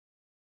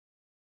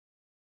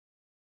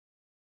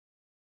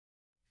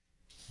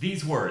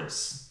These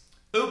words.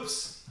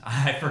 Oops,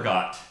 I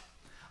forgot.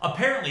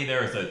 Apparently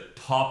there is a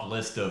top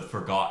list of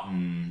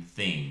forgotten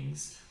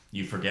things.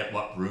 You forget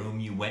what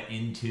room you went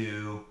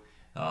into,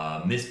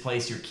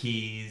 misplace your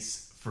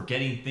keys,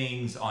 forgetting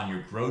things on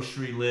your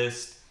grocery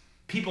list,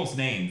 people's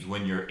names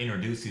when you're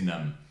introducing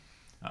them,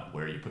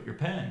 where you put your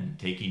pen,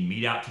 taking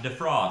meat out to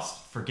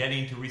defrost,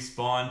 forgetting to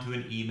respond to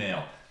an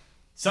email.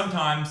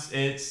 Sometimes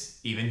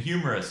it's even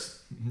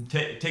humorous.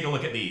 Take a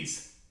look at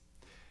these.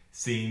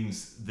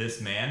 Seems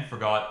this man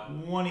forgot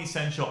one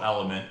essential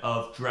element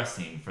of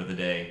dressing for the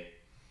day.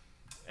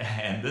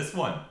 And this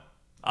one.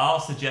 I'll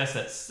suggest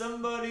that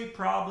somebody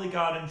probably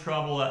got in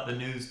trouble at the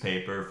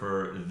newspaper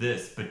for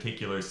this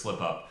particular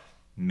slip-up.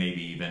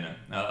 Maybe even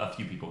a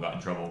few people got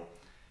in trouble.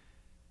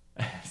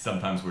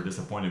 Sometimes we're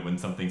disappointed when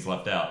something's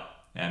left out.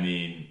 I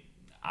mean,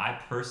 I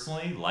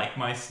personally like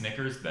my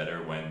Snickers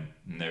better when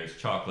there's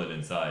chocolate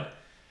inside.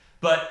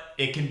 But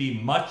it can be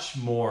much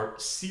more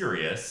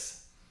serious.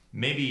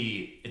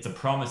 Maybe it's a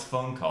promised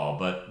phone call,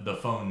 but the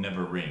phone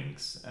never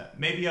rings.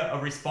 Maybe a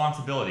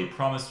responsibility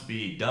promised to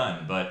be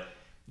done, but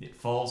it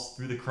falls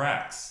through the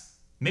cracks.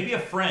 Maybe a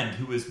friend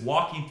who is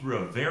walking through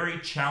a very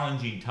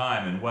challenging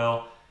time and,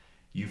 well,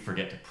 you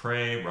forget to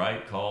pray,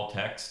 write, call,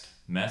 text,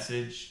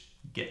 message.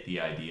 Get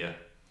the idea.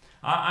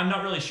 I'm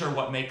not really sure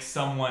what makes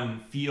someone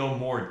feel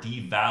more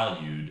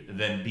devalued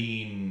than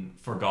being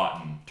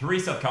forgotten.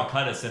 Teresa of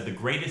Calcutta said the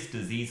greatest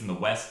disease in the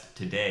West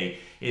today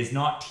is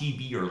not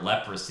TB or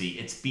leprosy.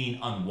 It's being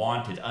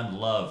unwanted,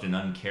 unloved, and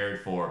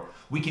uncared for.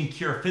 We can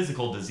cure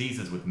physical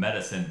diseases with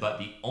medicine, but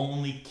the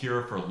only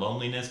cure for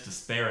loneliness,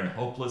 despair, and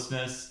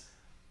hopelessness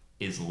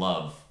is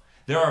love.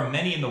 There are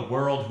many in the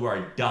world who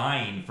are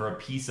dying for a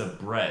piece of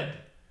bread,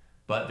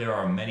 but there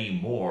are many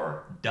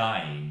more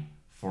dying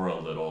for a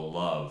little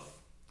love.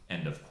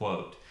 End of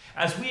quote.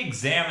 As we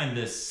examine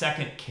this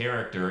second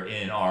character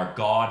in our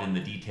God in the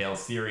Detail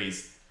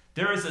series,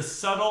 there is a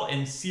subtle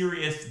and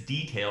serious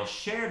detail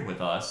shared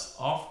with us,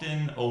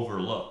 often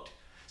overlooked.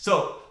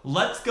 So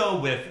let's go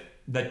with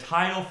the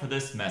title for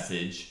this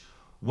message,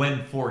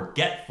 When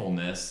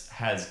Forgetfulness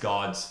Has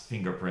God's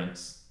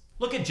Fingerprints.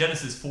 Look at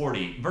Genesis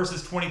 40,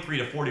 verses 23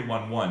 to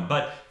 41:1.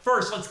 But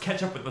first, let's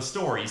catch up with the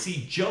story. You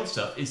see,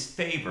 Joseph is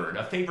favored,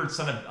 a favored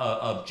son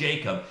of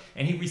Jacob,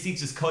 and he receives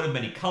his coat of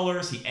many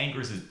colors. He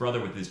angers his brother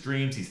with his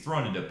dreams. He's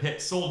thrown into a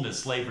pit, sold into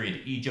slavery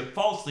into Egypt,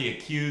 falsely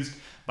accused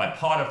by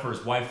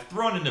Potiphar's wife,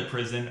 thrown into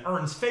prison,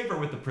 earns favor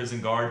with the prison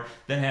guard,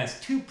 then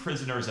has two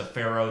prisoners of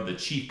Pharaoh, the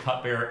chief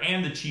cupbearer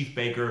and the chief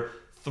baker,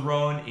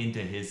 thrown into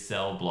his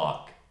cell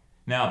block.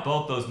 Now,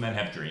 both those men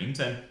have dreams,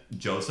 and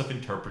Joseph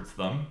interprets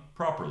them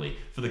properly.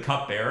 For the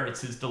cupbearer,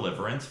 it's his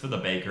deliverance. For the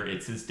baker,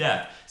 it's his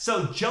death.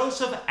 So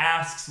Joseph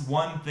asks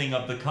one thing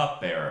of the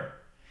cupbearer.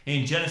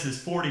 In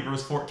Genesis 40,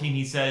 verse 14,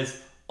 he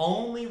says,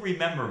 "Only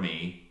remember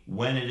me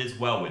when it is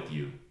well with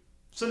you."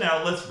 So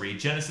now let's read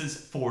Genesis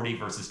 40,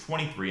 verses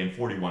 23 and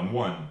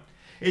 41:1.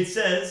 It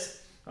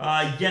says,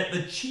 "Yet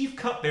the chief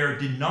cupbearer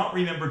did not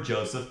remember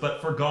Joseph,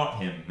 but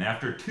forgot him.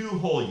 After 2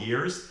 whole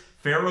years,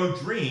 Pharaoh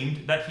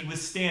dreamed that he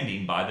was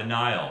standing by the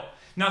Nile."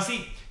 Now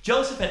see,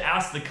 Joseph had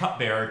asked the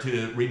cupbearer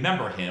to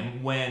remember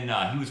him when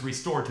he was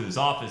restored to his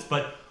office,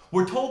 but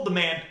we're told the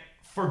man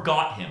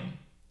forgot him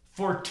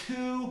for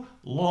 2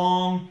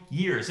 long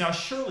years. Now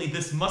surely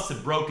this must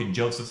have broken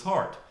Joseph's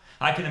heart.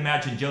 I can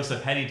imagine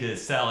Joseph heading to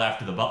his cell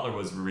after the butler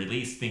was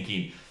released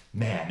thinking,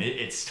 man,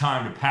 it's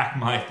time to pack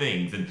my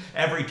things. And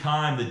every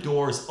time the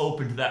doors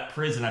opened to that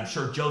prison, I'm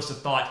sure Joseph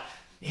thought,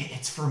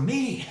 it's for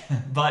me.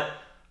 But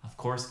of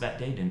course, that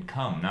day didn't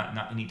come,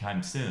 not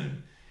anytime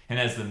soon. And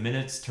as the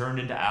minutes turned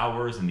into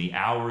hours, and the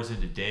hours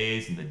into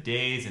days, and the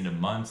days into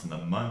months, and the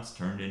months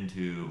turned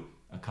into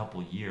a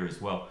couple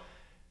years, well,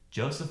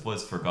 Joseph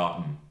was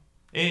forgotten.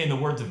 In the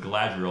words of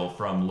Galadriel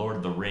from Lord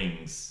of the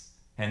Rings,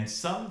 and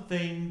some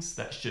things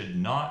that should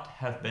not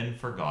have been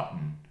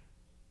forgotten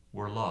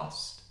were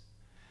lost.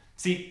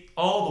 See,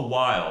 all the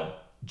while,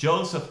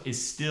 Joseph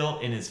is still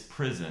in his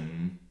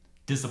prison,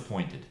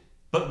 disappointed,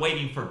 but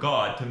waiting for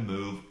God to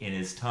move in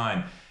his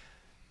time.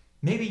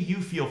 Maybe you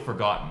feel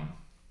forgotten.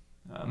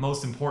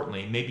 Most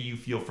importantly, maybe you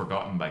feel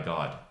forgotten by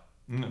God.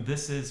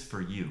 This is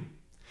for you.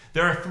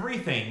 There are 3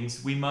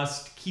 things we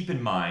must keep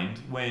in mind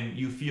when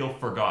you feel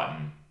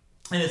forgotten.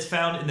 And it's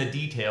found in the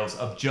details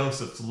of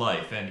Joseph's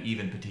life, and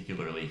even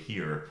particularly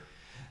here.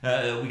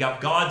 We got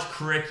God's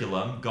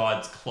curriculum,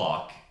 God's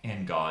clock,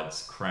 and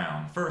God's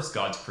crown. First,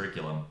 God's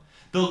curriculum.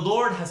 The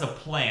Lord has a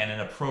plan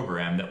and a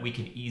program that we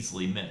can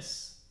easily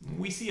miss.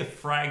 We see a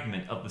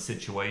fragment of the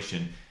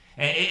situation.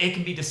 It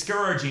can be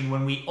discouraging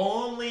when we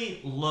only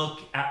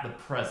look at the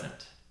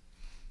present.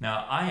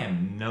 Now, I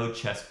am no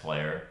chess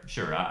player.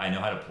 Sure, I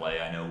know how to play.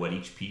 I know what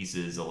each piece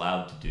is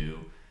allowed to do.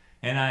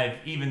 And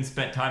I've even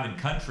spent time in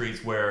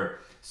countries where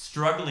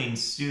struggling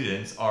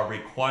students are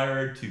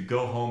required to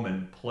go home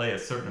and play a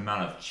certain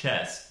amount of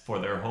chess for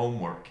their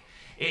homework.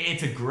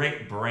 It's a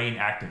great brain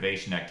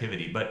activation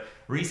activity. But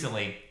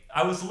recently,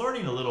 I was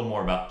learning a little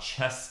more about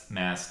chess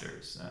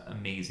masters.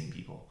 Amazing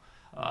people.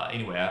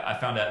 Anyway, I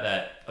found out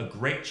that a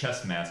great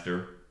chess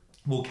master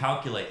will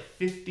calculate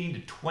 15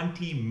 to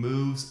 20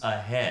 moves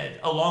ahead,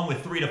 along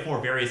with 3 to 4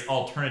 various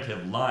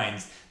alternative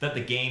lines that the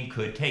game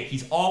could take.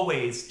 She's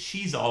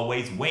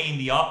always weighing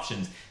the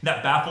options.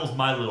 That baffles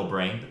my little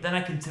brain, but then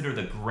I consider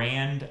the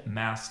grand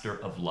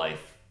master of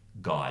life,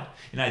 God.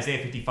 In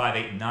Isaiah 55,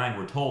 8 and 9,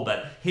 we're told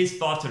that his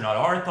thoughts are not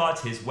our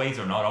thoughts, his ways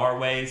are not our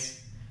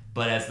ways,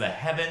 but as the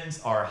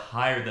heavens are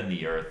higher than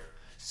the earth,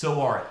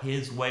 so are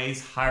his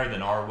ways higher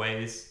than our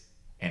ways,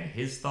 and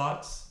his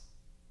thoughts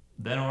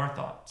than our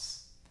thoughts.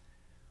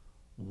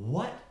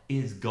 What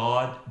is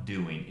God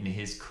doing in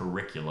his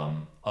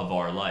curriculum of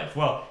our life?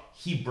 Well,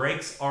 he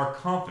breaks our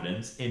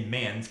confidence in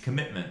man's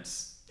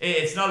commitments.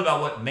 It's not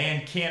about what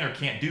man can or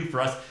can't do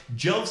for us.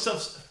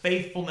 Joseph's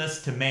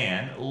faithfulness to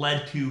man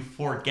led to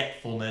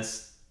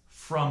forgetfulness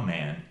from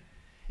man.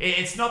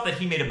 It's not that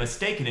he made a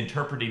mistake in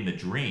interpreting the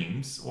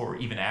dreams or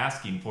even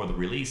asking for the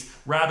release.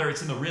 Rather,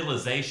 it's in the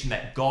realization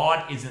that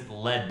God isn't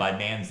led by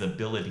man's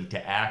ability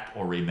to act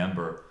or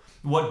remember.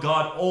 What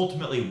God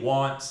ultimately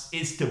wants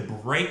is to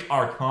break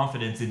our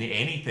confidence in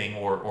anything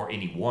or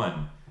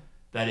anyone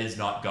that is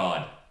not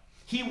God.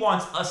 He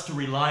wants us to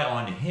rely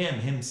on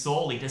him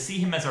solely, to see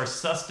him as our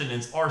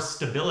sustenance, our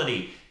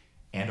stability,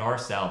 and our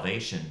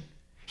salvation.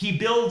 He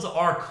builds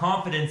our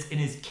confidence in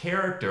his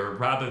character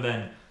rather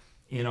than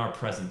in our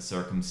present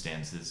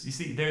circumstances. You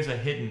see, there's a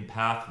hidden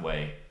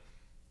pathway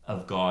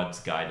of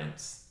God's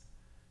guidance.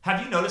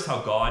 Have you noticed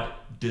how God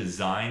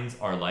designs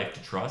our life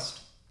to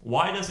trust?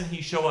 Why doesn't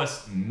he show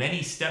us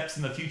many steps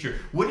in the future?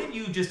 Wouldn't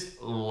you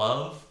just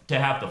love to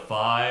have the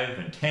 5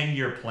 and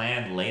 10-year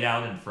plan laid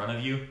out in front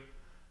of you?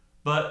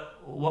 But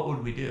what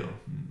would we do?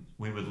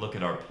 We would look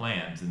at our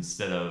plans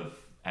instead of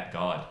at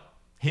God.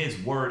 His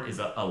word is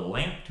a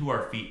lamp to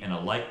our feet and a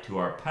light to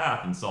our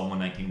path in Psalm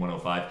 119,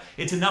 105.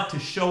 It's enough to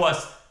show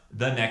us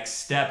the next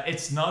step.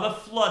 It's not a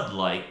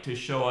floodlight to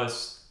show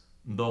us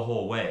the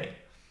whole way.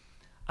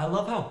 I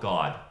love how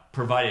God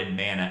provided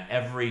manna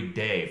every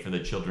day for the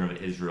children of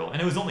Israel,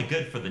 and it was only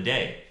good for the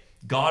day.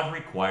 God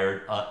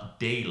required a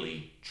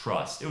daily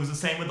trust. It was the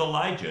same with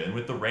Elijah and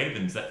with the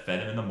ravens that fed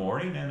him in the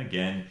morning and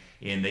again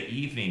in the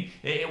evening.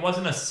 It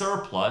wasn't a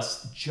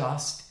surplus,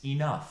 just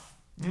enough.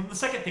 And the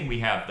second thing we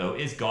have, though,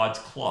 is God's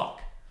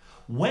clock.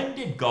 When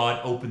did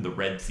God open the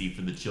Red Sea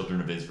for the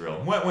children of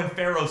Israel? When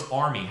Pharaoh's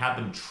army had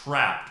them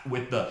trapped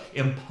with the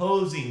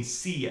imposing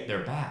sea at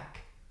their back.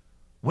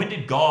 When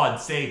did God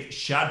save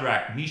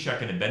Shadrach,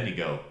 Meshach, and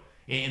Abednego?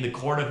 In the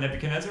court of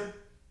Nebuchadnezzar?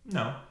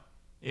 No,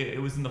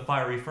 it was in the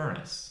fiery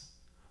furnace.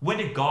 When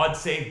did God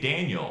save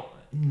Daniel?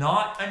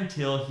 Not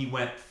until he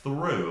went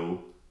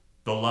through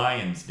the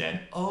lion's den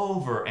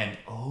over and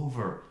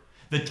over.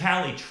 The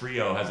Tally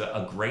Trio has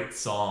a great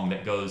song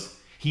that goes,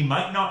 "He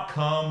might not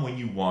come when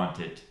you want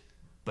it,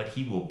 but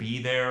he will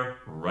be there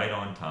right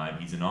on time."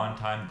 He's an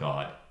on-time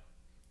God.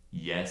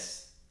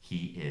 Yes,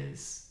 he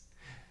is.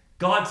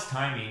 God's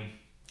timing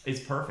is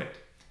perfect.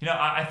 You know,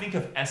 I think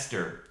of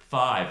Esther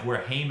 5,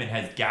 where Haman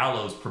has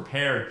gallows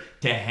prepared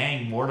to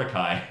hang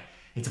Mordecai.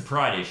 It's a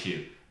pride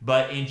issue.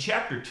 But in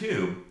chapter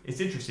 2,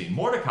 it's interesting.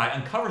 Mordecai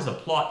uncovers a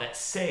plot that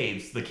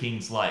saves the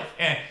king's life.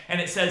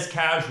 And it says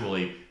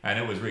casually, "And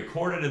it was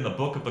recorded in the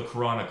book of the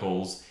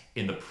Chronicles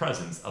in the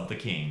presence of the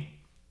king."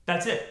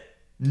 That's it.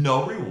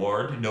 No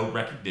reward, no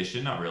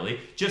recognition, not really.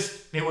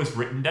 Just it was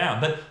written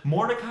down. But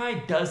Mordecai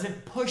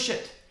doesn't push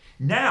it.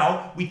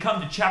 Now we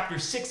come to chapter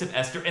 6 of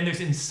Esther, and there's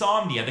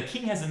insomnia. The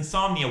king has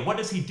insomnia. What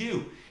does he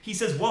do? He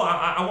says, well,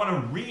 I want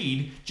to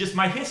read just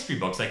my history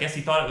books. I guess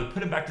he thought it would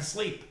put him back to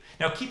sleep.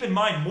 Now keep in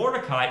mind,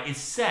 Mordecai is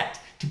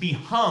set to be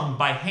hung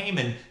by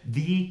Haman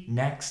the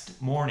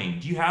next morning.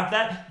 Do you have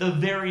that? The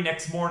very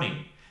next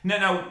morning.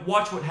 Now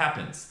watch what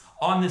happens.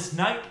 On this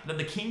night that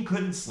the king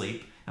couldn't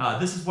sleep,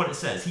 this is what it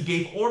says. He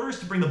gave orders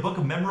to bring the book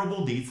of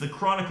memorable deeds, the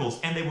Chronicles,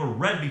 and they were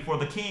read before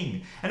the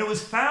king. And it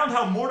was found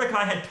how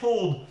Mordecai had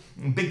told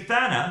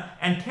Bigthana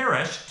and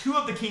Teresh, 2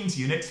 of the king's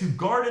eunuchs who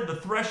guarded the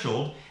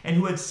threshold and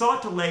who had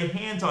sought to lay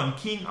hands on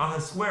King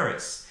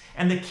Ahasuerus.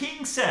 And the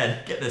king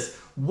said, get this,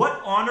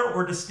 "What honor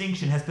or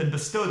distinction has been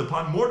bestowed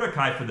upon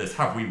Mordecai for this?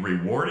 Have we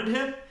rewarded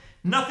him?"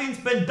 "Nothing's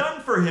been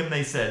done for him,"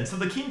 they said. And so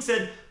the king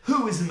said,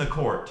 "Who is in the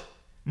court?"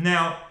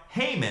 Now,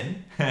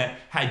 Haman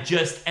had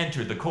just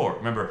entered the court.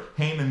 Remember,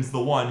 Haman's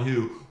the one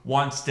who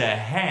wants to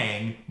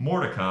hang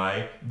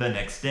Mordecai the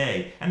next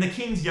day. And the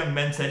king's young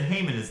men said,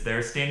 "Haman is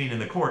there standing in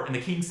the court." And the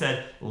king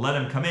said, "Let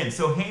him come in."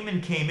 So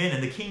Haman came in,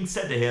 and the king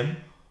said to him,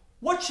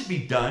 "What should be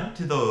done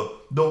to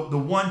the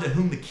one to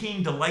whom the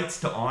king delights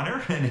to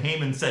honor?" And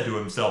Haman said to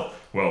himself,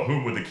 "Well,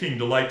 whom would the king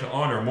delight to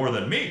honor more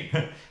than me?"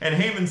 And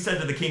Haman said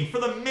to the king, "For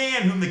the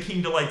man whom the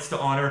king delights to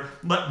honor,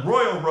 let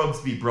royal robes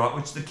be brought,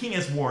 which the king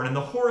has worn, and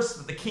the horse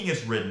that the king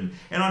has ridden,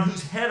 and on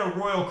whose head a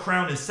royal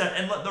crown is set,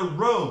 and let the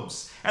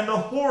robes and the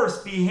horse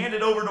be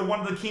handed over to one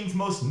of the king's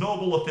most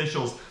noble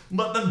officials.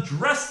 Let them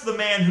dress the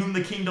man whom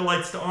the king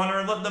delights to honor,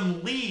 and let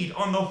them lead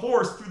on the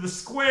horse through the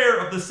square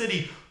of the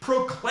city,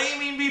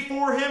 proclaiming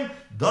before him,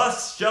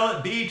 'Thus shall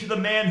it be to the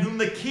man whom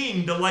the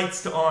king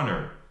delights to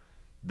honor.'"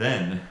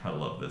 Then, I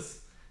love this,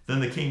 then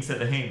the king said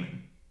to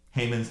Haman,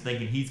 Haman's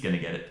thinking he's going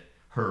to get it,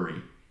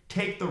 "Hurry,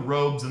 take the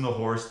robes and the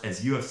horse,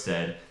 as you have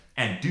said,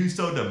 and do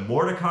so to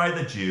Mordecai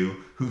the Jew,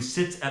 who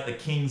sits at the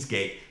king's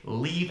gate.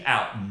 Leave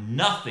out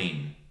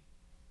nothing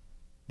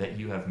that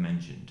you have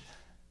mentioned.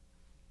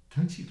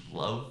 Don't you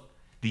love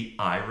the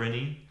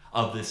irony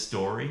of this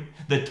story?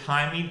 The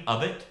timing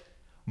of it?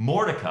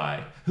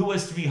 Mordecai, who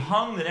was to be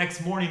hung the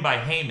next morning by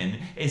Haman,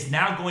 is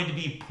now going to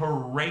be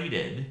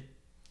paraded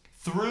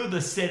through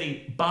the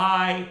city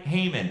by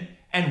Haman.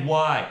 And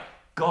why?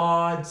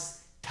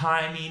 God's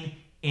timing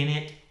in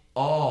it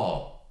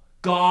all.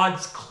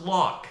 God's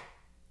clock.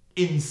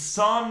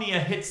 Insomnia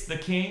hits the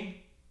king.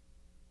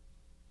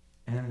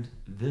 And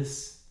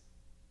this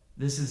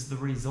is the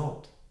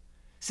result.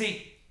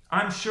 See,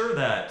 I'm sure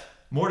that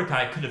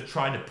Mordecai could have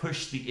tried to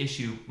push the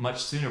issue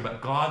much sooner,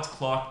 but God's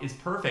clock is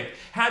perfect.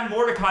 Had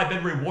Mordecai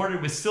been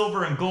rewarded with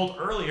silver and gold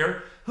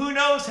earlier, who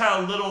knows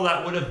how little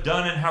that would have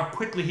done and how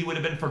quickly he would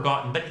have been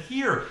forgotten. But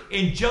here,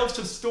 in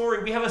Joseph's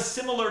story, we have a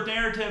similar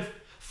narrative.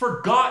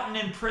 Forgotten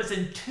in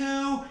prison,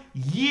 2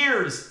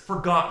 years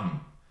forgotten.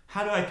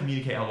 How do I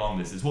communicate how long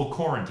this is? Well,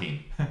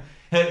 quarantine.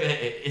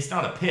 It's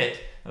not a pit,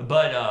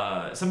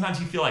 but sometimes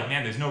you feel like,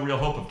 man, there's no real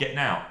hope of getting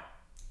out.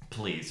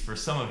 Please, for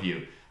some of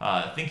you,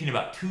 thinking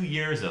about 2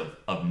 years of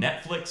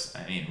Netflix,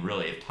 I mean,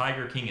 really, if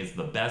Tiger King is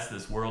the best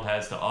this world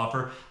has to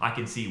offer, I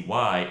can see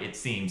why it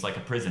seems like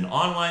a prison.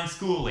 Online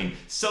schooling,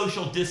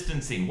 social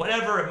distancing,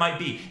 whatever it might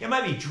be. It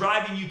might be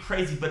driving you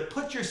crazy, but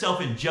put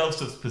yourself in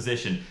Joseph's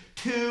position.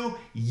 2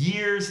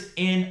 years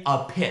in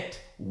a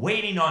pit,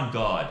 waiting on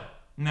God.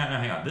 No,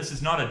 hang on. This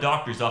is not a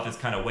doctor's office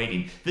kind of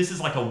waiting. This is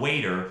like a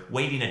waiter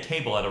waiting a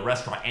table at a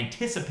restaurant,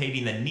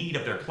 anticipating the need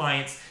of their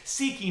clients,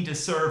 seeking to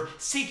serve,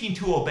 seeking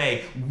to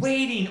obey,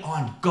 waiting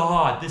on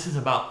God. This is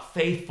about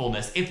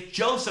faithfulness. If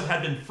Joseph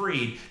had been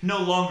freed, no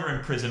longer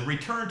in prison,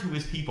 returned to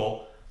his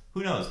people,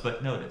 who knows?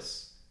 But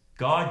notice,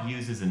 God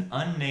uses an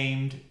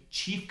unnamed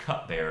chief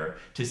cupbearer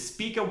to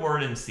speak a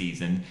word in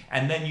season,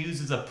 and then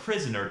uses a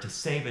prisoner to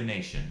save a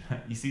nation.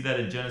 You see that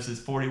in Genesis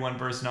 41,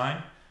 verse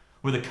 9?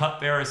 Where the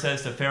cupbearer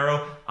says to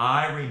Pharaoh,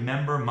 I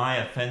remember my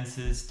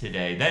offenses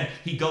today. Then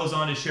he goes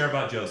on to share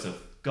about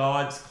Joseph,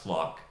 God's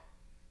clock.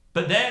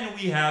 But then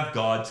we have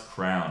God's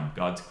crown,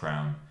 God's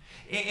crown.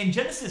 In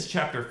Genesis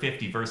chapter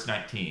 50, verse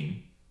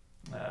 19,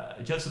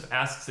 Joseph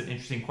asks an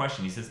interesting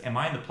question. He says, am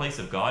I in the place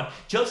of God?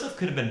 Joseph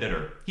could have been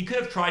bitter. He could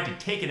have tried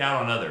to take it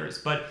out on others,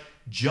 but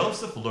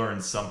Joseph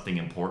learned something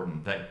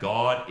important, that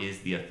God is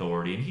the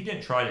authority, and he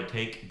didn't try to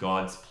take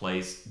God's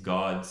place,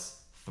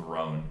 God's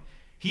throne.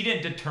 He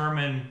didn't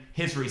determine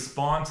his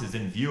responses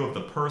in view of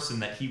the person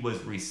that he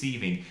was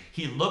receiving.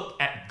 He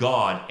looked at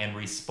God and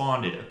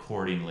responded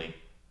accordingly.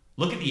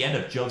 Look at the end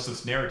of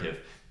Joseph's narrative.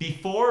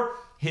 Before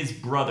his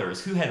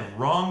brothers, who had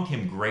wronged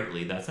him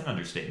greatly, that's an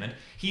understatement,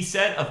 he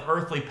said of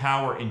earthly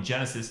power in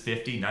Genesis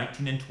 50,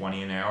 19 and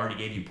 20, and I already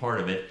gave you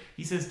part of it,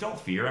 he says, don't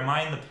fear, am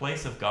I in the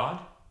place of God?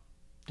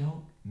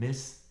 Don't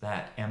miss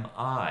that. Am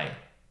I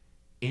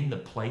in the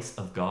place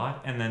of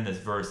God? And then this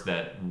verse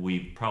that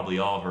we've probably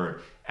all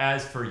heard,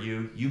 as for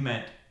you, you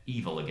meant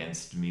evil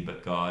against me,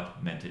 but God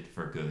meant it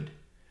for good,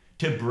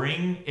 to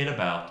bring it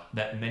about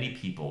that many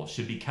people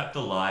should be kept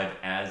alive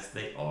as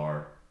they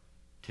are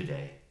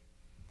today.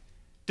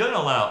 Don't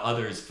allow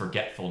others'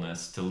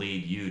 forgetfulness to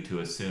lead you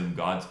to assume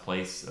God's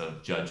place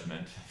of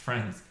judgment.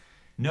 Friends,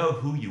 know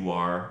who you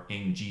are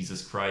in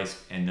Jesus Christ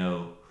and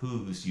know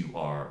whose you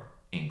are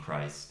in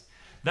Christ.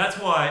 That's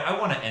why I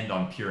want to end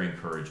on pure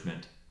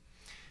encouragement.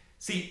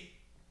 See,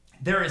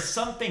 there is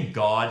something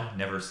God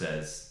never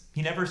says.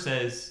 He never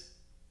says,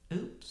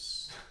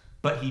 oops.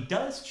 But he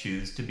does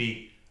choose to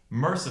be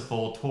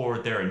merciful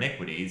toward their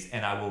iniquities,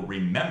 and I will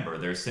remember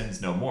their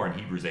sins no more in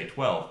Hebrews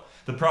 8:12.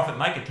 The prophet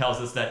Micah tells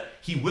us that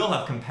he will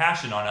have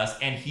compassion on us,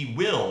 and he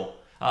will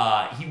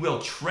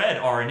tread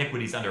our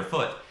iniquities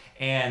underfoot,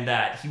 and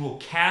that he will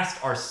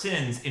cast our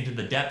sins into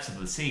the depths of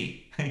the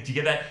sea. Do you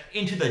get that?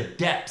 Into the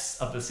depths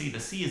of the sea. The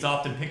sea is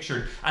often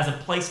pictured as a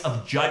place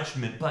of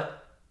judgment,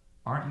 but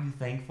aren't you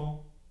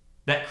thankful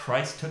that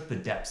Christ took the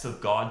depths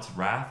of God's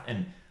wrath?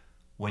 And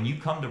when you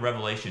come to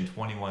Revelation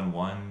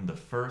 21:1, the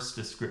first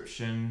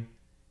description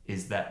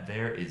is that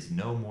there is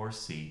no more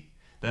sea.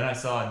 Then I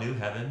saw a new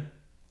heaven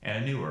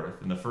and a new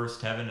earth, and the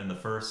first heaven and the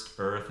first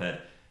earth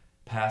had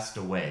passed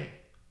away,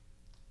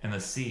 and the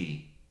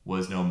sea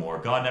was no more.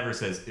 God never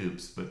says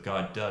oops, but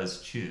God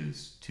does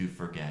choose to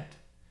forget.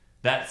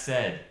 That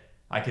said,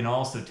 I can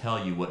also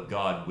tell you what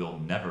God will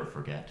never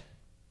forget.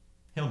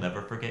 He'll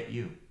never forget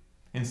you.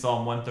 In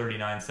Psalm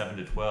 139,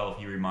 7-12,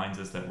 he reminds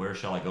us that where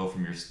shall I go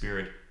from your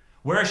spirit?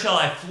 Where shall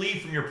I flee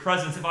from your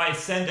presence? If I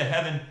ascend to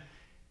heaven,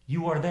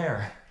 you are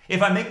there.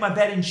 If I make my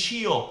bed in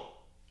Sheol,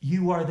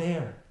 you are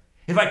there.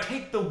 If I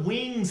take the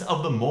wings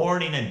of the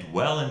morning and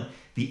dwell in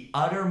the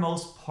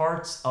uttermost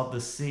parts of the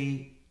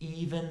sea,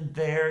 even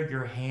there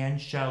your hand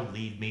shall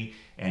lead me,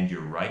 and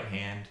your right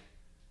hand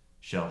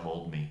shall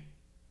hold me.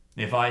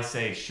 If I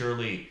say,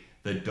 surely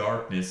the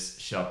darkness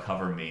shall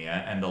cover me,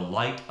 and the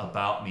light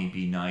about me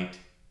be night,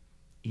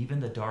 even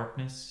the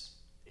darkness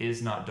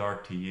is not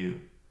dark to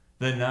you.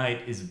 The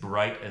night is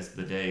bright as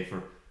the day,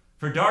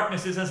 for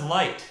darkness is as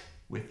light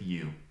with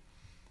you.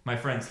 My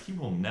friends, he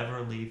will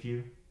never leave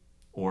you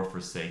or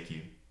forsake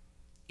you,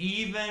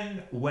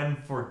 even when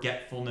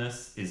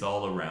forgetfulness is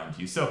all around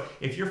you. So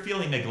if you're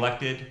feeling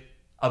neglected,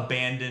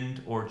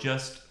 abandoned, or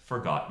just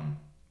forgotten,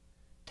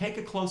 take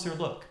a closer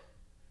look.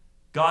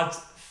 God's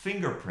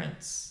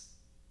fingerprints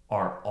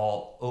are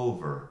all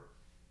over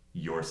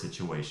your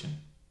situation.